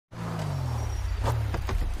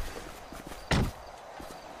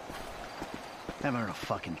Haven't heard a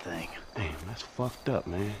fucking thing. Damn, that's fucked up,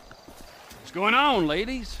 man. What's going on,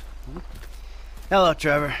 ladies? Hello,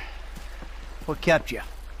 Trevor. What kept you?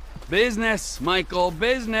 Business, Michael,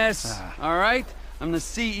 business. All right? I'm the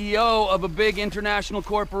CEO of a big international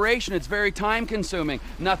corporation. It's very time-consuming.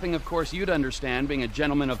 Nothing, of course, you'd understand, being a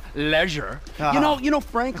gentleman of leisure. You know,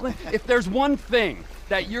 Franklin, if there's one thing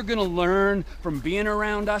that you're gonna learn from being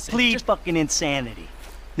around us... Plead fucking insanity.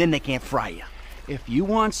 Then they can't fry you. If you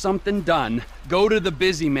want something done, go to the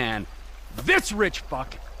busy man. This rich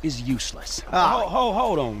fuck is useless.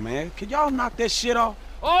 Hold on, man. Could y'all knock that shit off?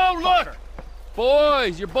 Oh, look!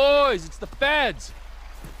 Boys, you're boys. It's the feds.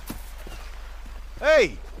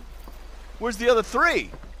 Hey! Where's the other three?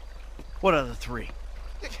 What other three?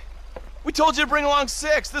 We told you to bring along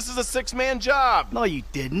 6. This is a 6-man job. No, you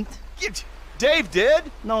didn't. Dave did?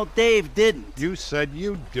 No, Dave didn't. You said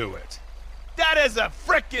you'd do it. That is a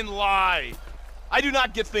frickin' lie. I do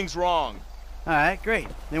not get things wrong. All right, great.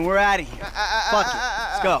 Then we're out of here. Fuck it.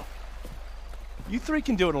 Let's go. You 3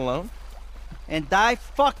 can do it alone. And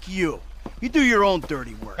fuck you. You do your own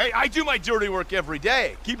dirty work. Hey, I do my dirty work every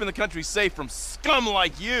day, keeping the country safe from scum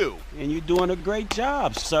like you. And you're doing a great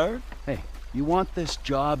job, sir. Hey, you want this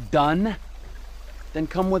job done? Then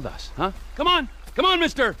come with us, huh? Come on,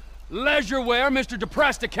 Mr. Leisureware, Mr.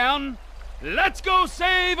 Depressed Accountant. Let's go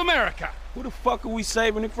save America. Who the fuck are we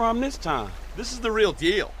saving it from this time? This is the real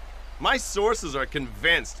deal. My sources are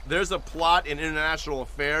convinced there's a plot in international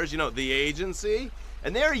affairs, you know, the agency,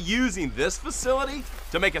 and they're using this facility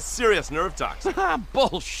to make a serious nerve toxin.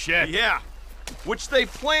 Bullshit. Yeah. Which they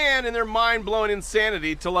plan in their mind-blowing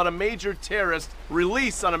insanity to let a major terrorist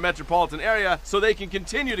release on a metropolitan area so they can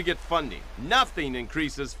continue to get funding. Nothing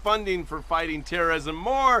increases funding for fighting terrorism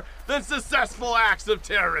more than successful acts of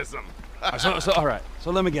terrorism. All right,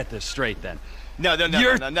 so let me get this straight then. No,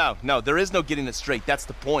 there is no getting it straight. That's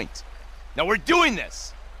the point. Now we're doing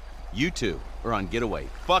this. You 2 are on getaway.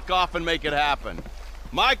 Fuck off and make it happen.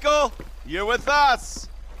 Michael, you're with us.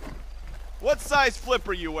 What size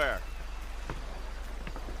flipper you wear?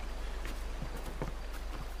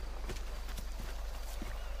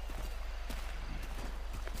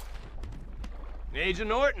 Agent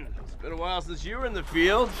Norton, it's been a while since you were in the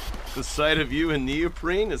field. The sight of you in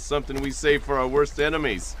neoprene is something we save for our worst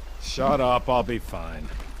enemies. Shut up, I'll be fine.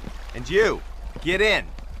 And you, get in.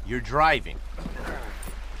 You're driving.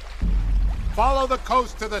 Follow the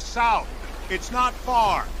coast to the south. It's not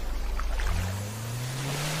far.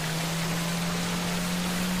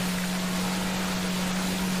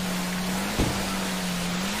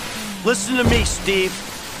 Listen to me, Steve.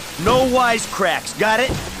 No wisecracks, got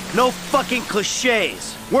it? No fucking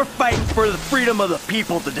cliches. We're fighting for the freedom of the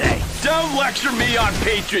people today. Don't lecture me on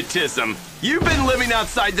patriotism. You've been living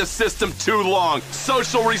outside the system too long.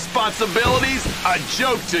 Social responsibilities, a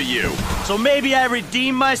joke to you. So maybe I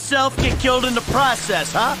redeem myself, get killed in the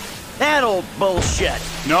process, huh? That old bullshit.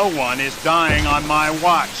 No one is dying on my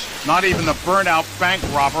watch. Not even the burnout bank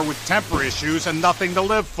robber with temper issues and nothing to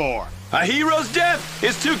live for. A hero's death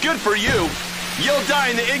is too good for you. You'll die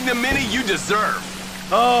in the ignominy you deserve.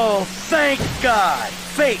 Oh, thank God.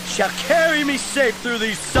 Fate shall carry me safe through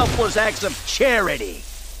these selfless acts of charity.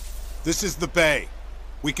 This is the bay.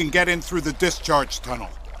 We can get in through the discharge tunnel.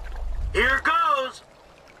 Here goes.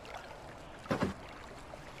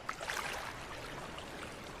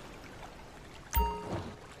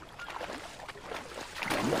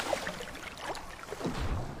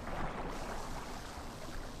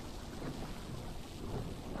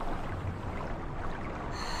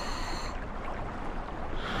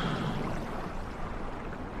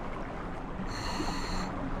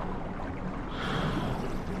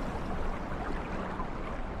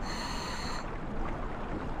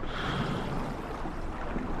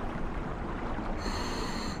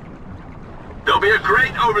 There'll be a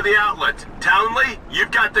grate over the outlet. Townley,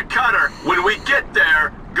 you've got the cutter. When we get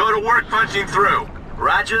there, go to work punching through.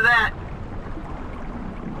 Roger that.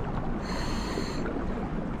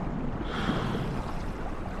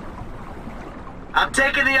 I'm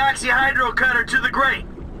taking the oxyhydro cutter to the grate.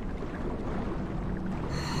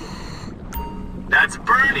 That's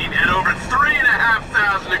burning at over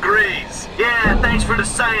 3,500 degrees. Yeah, thanks for the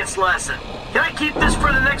science lesson. Can I keep this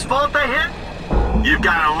for the next vault I hit? You've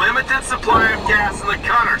got a limited supply of gas in the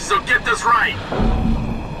cutter, so get this right.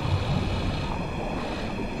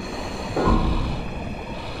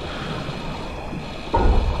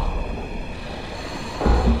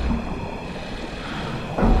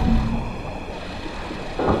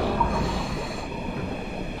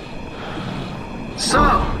 So,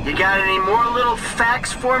 you got any more little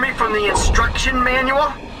facts for me from the instruction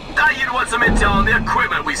manual? Thought you'd want some intel on the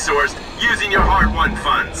equipment we sourced using your hard-won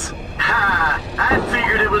funds. Ha! I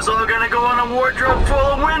figured it was all gonna go on a wardrobe full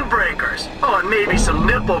of windbreakers. Oh, and maybe some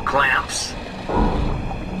nipple clamps.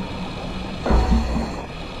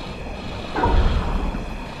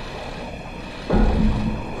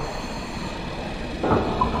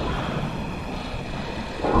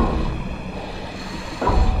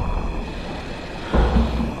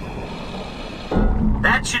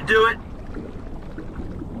 That should do it.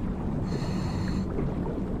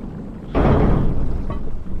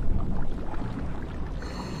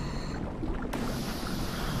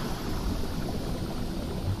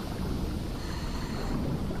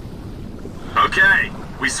 Okay,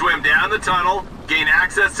 we swim down the tunnel, gain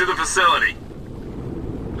access to the facility.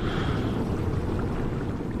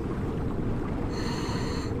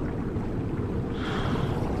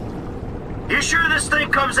 You sure this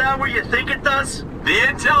thing comes out where you think it does? The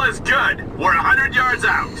intel is good. We're 100 yards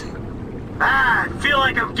out. Ah, I feel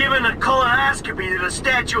like I'm giving a colonoscopy to the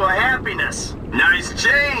Statue of Happiness. Nice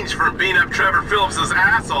change from beating up Trevor Phillips'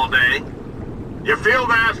 ass all day. You feel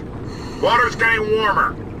that? Water's getting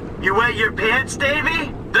warmer. You wet your pants,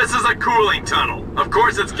 Davey? This is a cooling tunnel. Of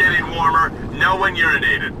course it's getting warmer. No one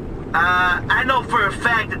urinated. I know for a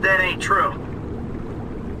fact that that ain't true.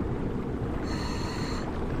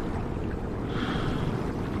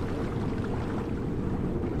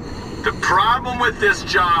 The problem with this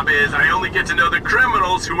job is I only get to know the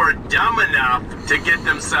criminals who are dumb enough to get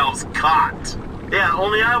themselves caught. Yeah,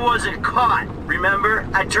 only I wasn't caught, remember?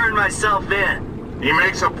 I turned myself in. He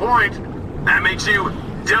makes a point. That makes you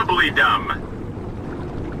doubly dumb.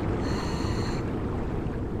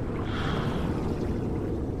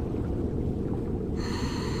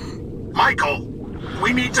 Michael,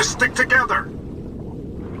 we need to stick together.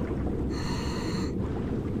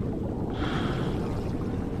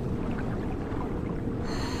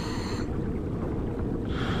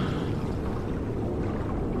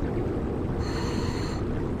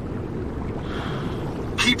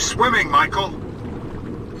 Keep swimming, Michael.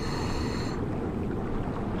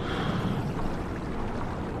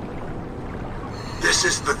 This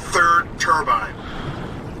is the third turbine.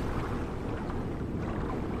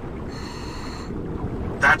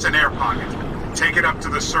 That's an air pocket. Take it up to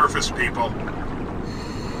the surface, people.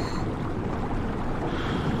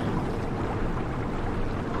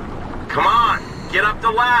 Come on, get up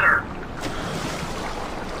the ladder.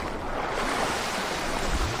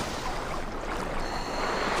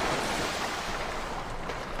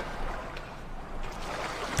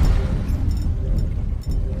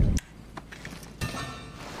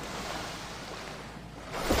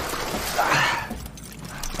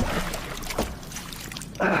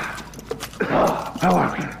 How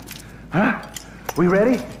are we? Huh? We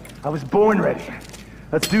ready? I was born ready.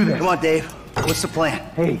 Let's do this. Come on, Dave. What's the plan?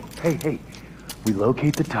 Hey. We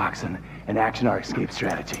locate the toxin and action our escape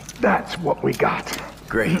strategy. That's what we got.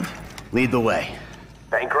 Great. Lead the way.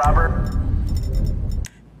 Bank robber.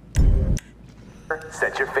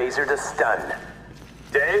 Set your phaser to stun.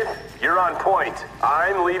 Dave, you're on point.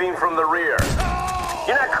 I'm leading from the rear.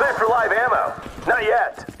 You're not clear for live ammo. Not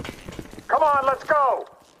yet. Come on, let's go.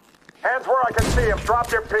 Hands where I can see him.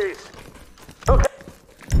 Drop your piece. Okay.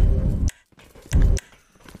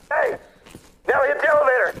 Hey, now hit the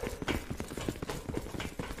elevator.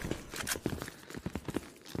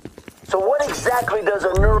 So what exactly does a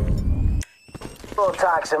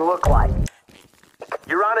neurotoxin look like?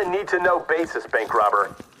 You're on a need-to-know basis, bank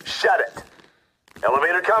robber. Shut it.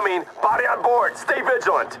 Elevator coming. Body on board. Stay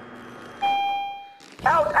vigilant.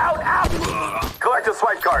 Out! Collect a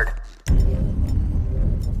swipe card.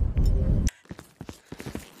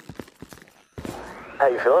 How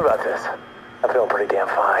you feeling about this? I'm feeling pretty damn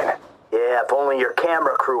fine. Yeah, if only your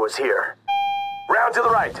camera crew was here. Round to the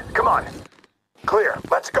right. Come on. Clear.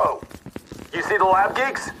 Let's go. You see the lab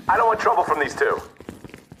geeks? I don't want trouble from these two.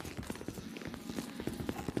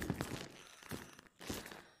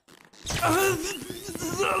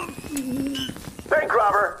 Bank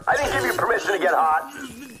robber, I didn't give you permission to get hot.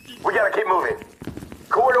 We gotta keep moving.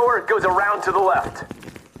 Corridor goes around to the left.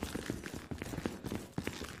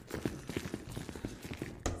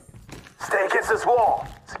 Stay against this wall.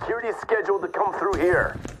 Security is scheduled to come through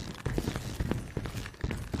here.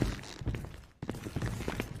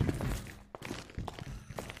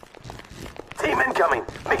 Team incoming.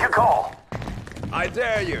 Make a call. I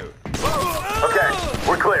dare you. Okay,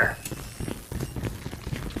 we're clear.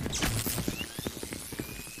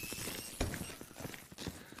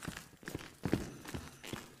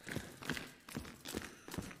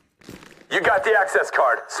 You got the access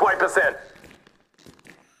card. Swipe us in.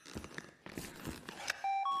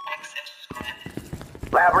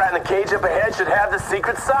 Lab rat in the cage up ahead should have the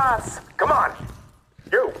secret sauce. Come on.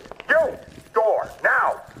 You! You! Door,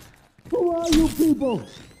 now! Who are you people?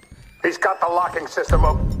 He's got the locking system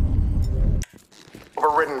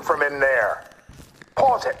overridden from in there.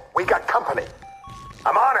 Pause it. We got company.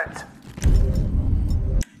 I'm on it.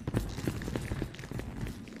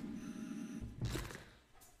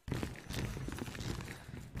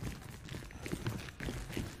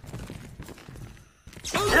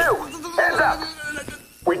 You! Hands up!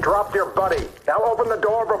 We dropped your buddy. Now open the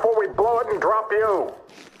door before we blow it and drop you.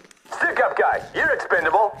 Stick up, guy. You're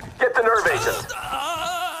expendable. Get the nerve agent.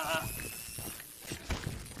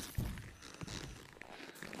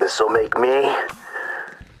 This'll make me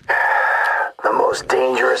the most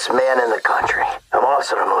dangerous man in the country. I'm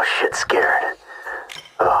also the most shit scared.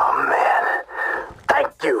 Oh, man.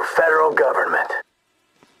 Thank you, federal government.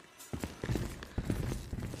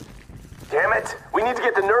 Damn it! We need to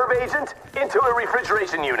get the nerve agent into a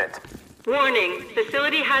refrigeration unit. Warning,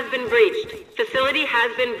 facility has been breached. Facility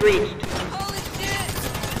has been breached. Holy shit!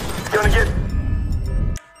 It's gonna get...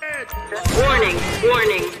 Warning,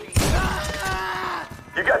 warning.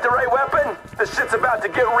 You got the right weapon? This shit's about to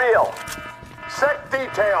get real. Sec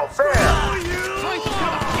detail, there!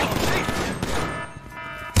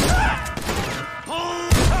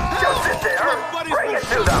 Just sit there. Bring it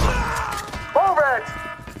to them. Move it!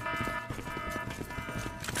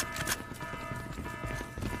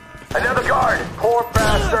 Another guard! Poor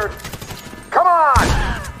bastard! Come on!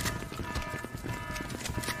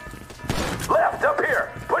 Left, up here!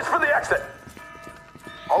 Push for the exit!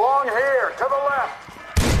 Along here, to the left!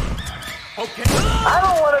 Okay. I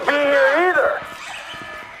don't want to be here either!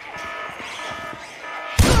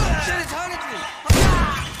 Shit, it's hunting me!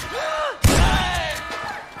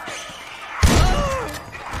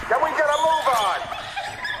 Can we get a move on?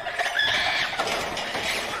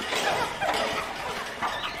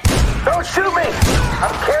 Don't shoot me!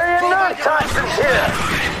 I'm carrying non-toxins here!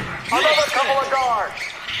 Another couple of guards!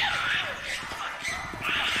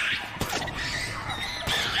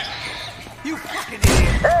 You fucking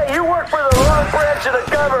idiot! Hey, you work for the wrong branch of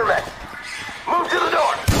the government! Move to the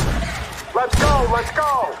door! Let's go, let's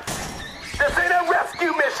go! This ain't a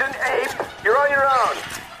rescue mission, ape! You're on your own!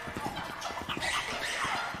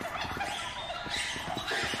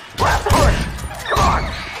 Last push! Come on!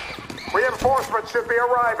 Reinforcements should be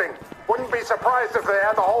arriving. Wouldn't be surprised if they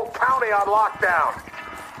had the whole county on lockdown.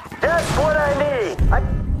 That's what I need! I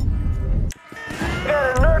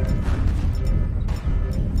got a nerve...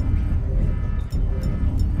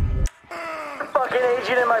 fucking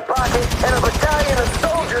agent in my pocket and a battalion of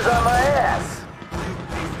soldiers on my ass!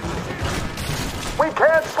 We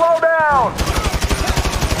can't slow down!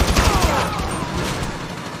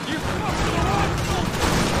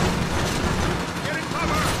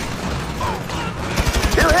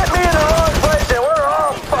 You hit me in the wrong place and we're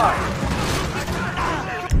all fucked!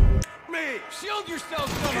 Me! Shield yourself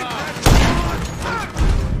somehow!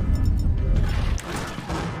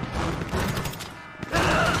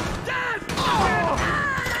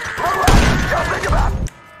 Don't think about it!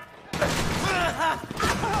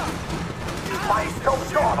 My scope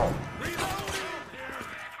throttle!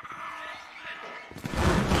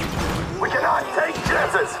 We cannot take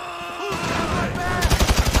chances!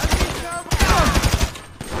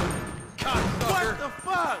 What the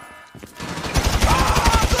fuck?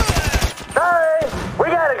 Sorry, we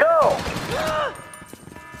gotta go!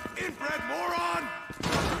 Inbred moron!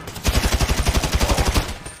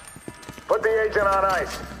 Put the agent on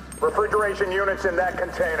ice. Refrigeration units in that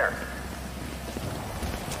container.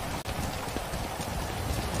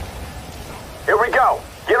 Here we go!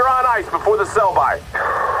 Get her on ice before the sell-by.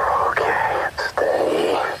 Okay,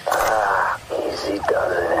 steady. Easy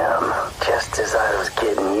does it, M. Just as I was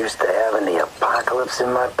getting used to having the apocalypse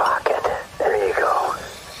in my pocket. There you go.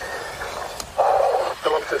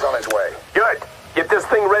 Phillips is on his way. Good. Get this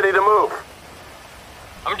thing ready to move.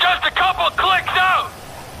 I'm just a couple clicks out.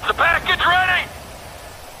 Is the package ready?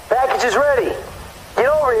 Package is ready. Get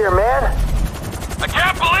over here, man. I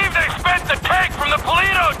can't believe they spent the tank from the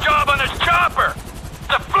Polito job on this chopper.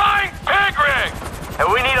 It's a flying pig rig.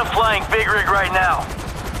 And we need a flying pig rig right now.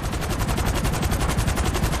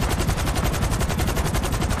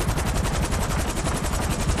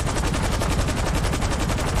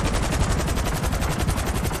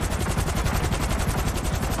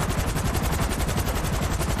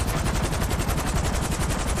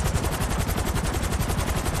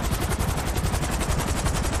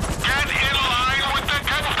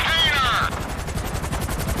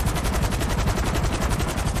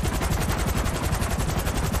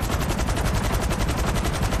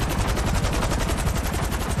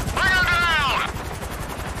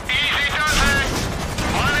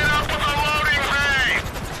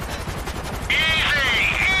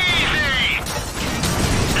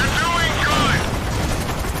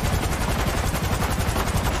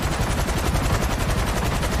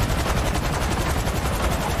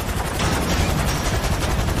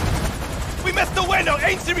 Commando,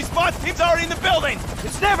 agency response team's already in the building!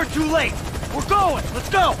 It's never too late! We're going! Let's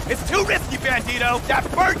go! It's too risky, Bandito! That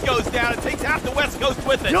bird goes down and takes half the West Coast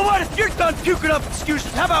with it! You know what? If you're done puking up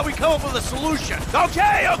excuses, how about we come up with a solution?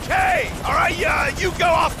 Okay! Alright, you go,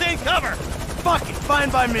 I'll stay in cover! Fuck it,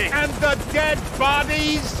 fine by me. And the dead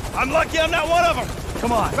bodies? I'm lucky I'm not one of them!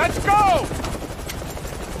 Come on. Let's go!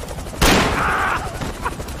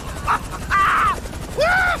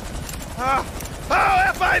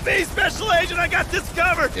 Oh, FIB Special Agent, I got this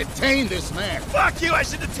covered! Detain this man. Fuck you, I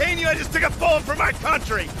should detain you, I just took a bullet for my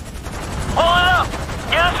country! Hold it up!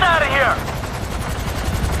 Get us out of here!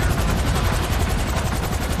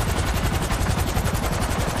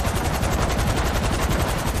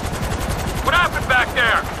 What happened back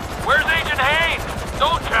there? Where's Agent Haines?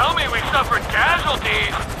 Don't tell me we suffered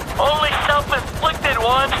casualties! Only self-inflicted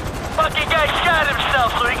ones! Fucking guy shot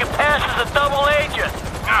himself so he could pass as a double agent!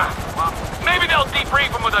 Well, maybe they'll debrief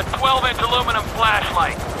him with a 12-inch aluminum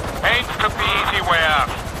flashlight. Haines took the easy way out.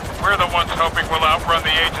 We're the ones hoping we'll outrun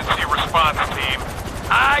the agency response team.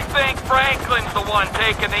 I think Franklin's the one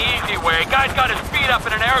taking the easy way. Guy's got his feet up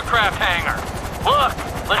in an aircraft hangar. Look,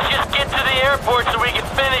 let's just get to the airport so we can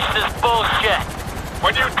finish this bullshit.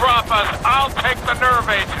 When you drop us, I'll take the nerve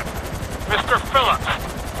agent. Mr. Phillips,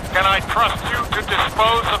 can I trust you to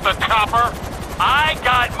dispose of the chopper? I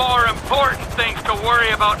got more important things to worry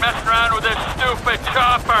about messing around with this stupid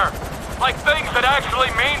chopper. Like things that actually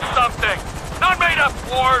mean something. Not made-up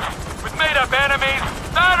wars with made-up enemies.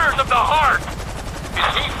 Matters of the heart. Is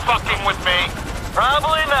he fucking with me?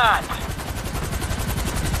 Probably not.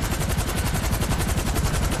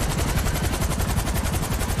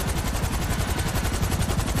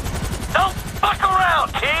 Don't fuck around,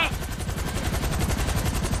 T!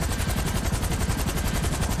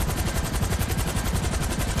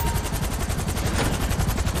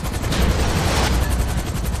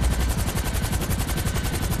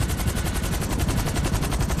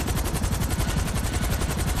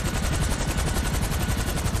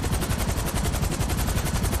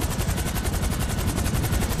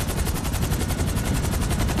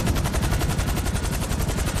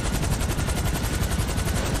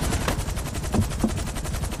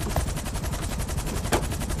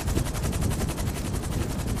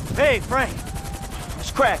 Hey, Frank.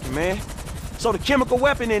 What's cracking, man? So the chemical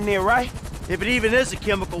weapon in there, right? If it even is a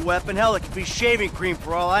chemical weapon, hell, it could be shaving cream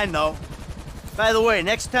for all I know. By the way,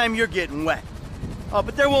 next time you're getting wet. Oh,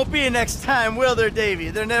 but there won't be a next time, will there,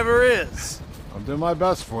 Davey? There never is. I'll do my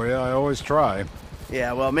best for you. I always try.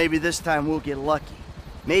 Yeah, well, maybe this time we'll get lucky.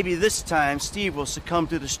 Maybe this time Steve will succumb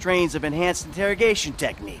to the strains of enhanced interrogation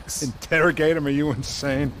techniques. Interrogate him? Are you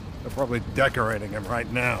insane? They're probably decorating him right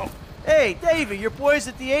now. Hey, Davey, your boys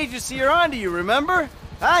at the agency are onto you, remember?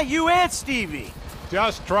 Huh? You and Stevie.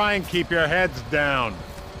 Just try and keep your heads down.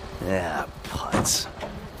 Yeah, putz.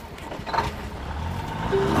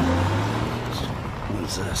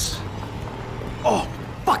 What's this? Oh,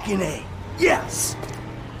 fucking A. Yes!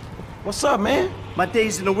 What's up, man? My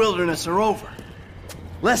days in the wilderness are over.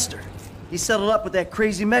 Lester, he settled up with that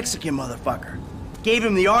crazy Mexican motherfucker. Gave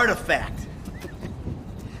him the artifact.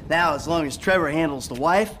 Now, as long as Trevor handles the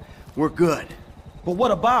wife, we're good. But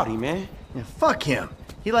what about him, man? Yeah, fuck him.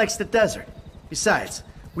 He likes the desert. Besides,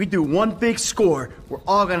 we do one big score, we're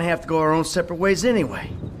all gonna have to go our own separate ways anyway.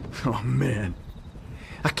 Oh, man.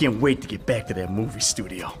 I can't wait to get back to that movie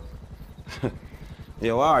studio.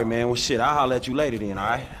 Yo, all right, man. Well, shit, I'll holler at you later then, all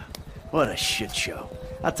right? What a shit show.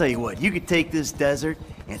 I'll tell you what, you could take this desert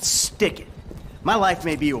and stick it. My life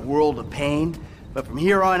may be a world of pain, but from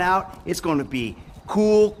here on out, it's gonna be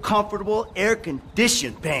cool, comfortable,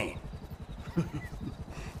 air-conditioned pain.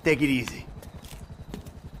 Take it easy.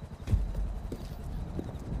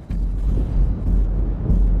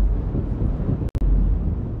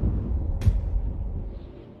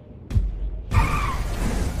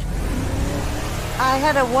 I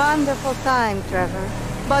had a wonderful time, Trevor.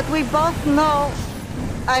 But we both know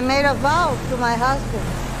I made a vow to my husband.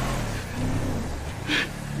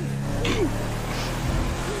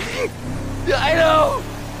 I know!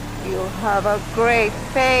 You have a great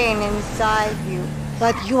pain inside you,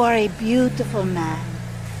 but you are a beautiful man.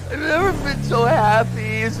 I've never been so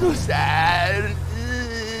happy and so sad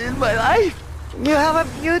in my life. You have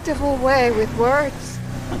a beautiful way with words.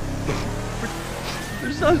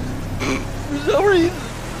 For some reason,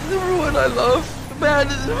 everyone I love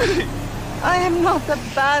abandons me. I am not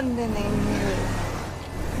abandoning you.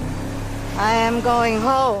 I am going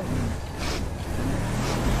home.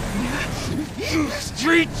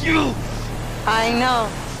 Street you! I know.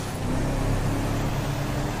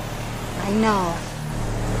 I know.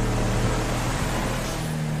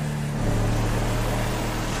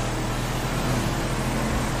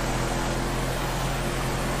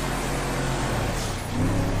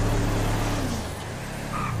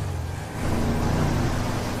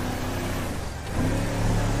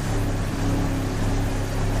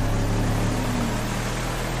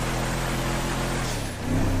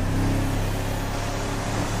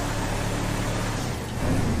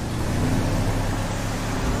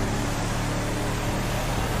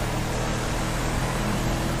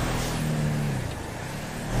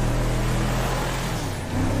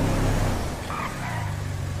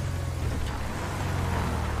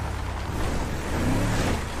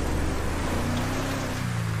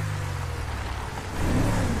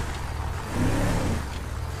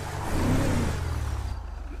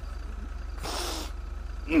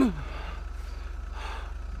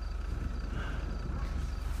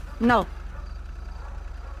 No.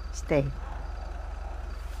 Stay.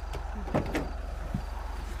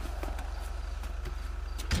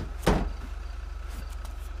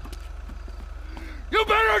 You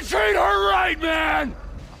better treat her right, man!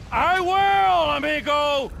 I will,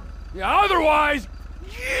 amigo! Yeah, otherwise,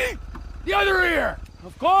 the other ear!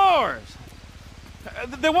 Of course!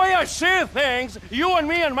 The way I see things, you and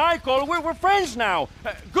me and Michael, we're friends now.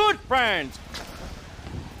 Good friends.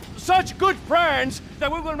 Such good friends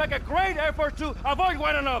that we will make a great effort to avoid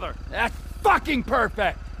one another. That's fucking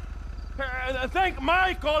perfect! Thank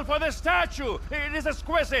Michael for the statue. It is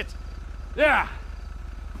exquisite. Yeah.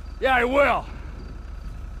 Yeah, I will.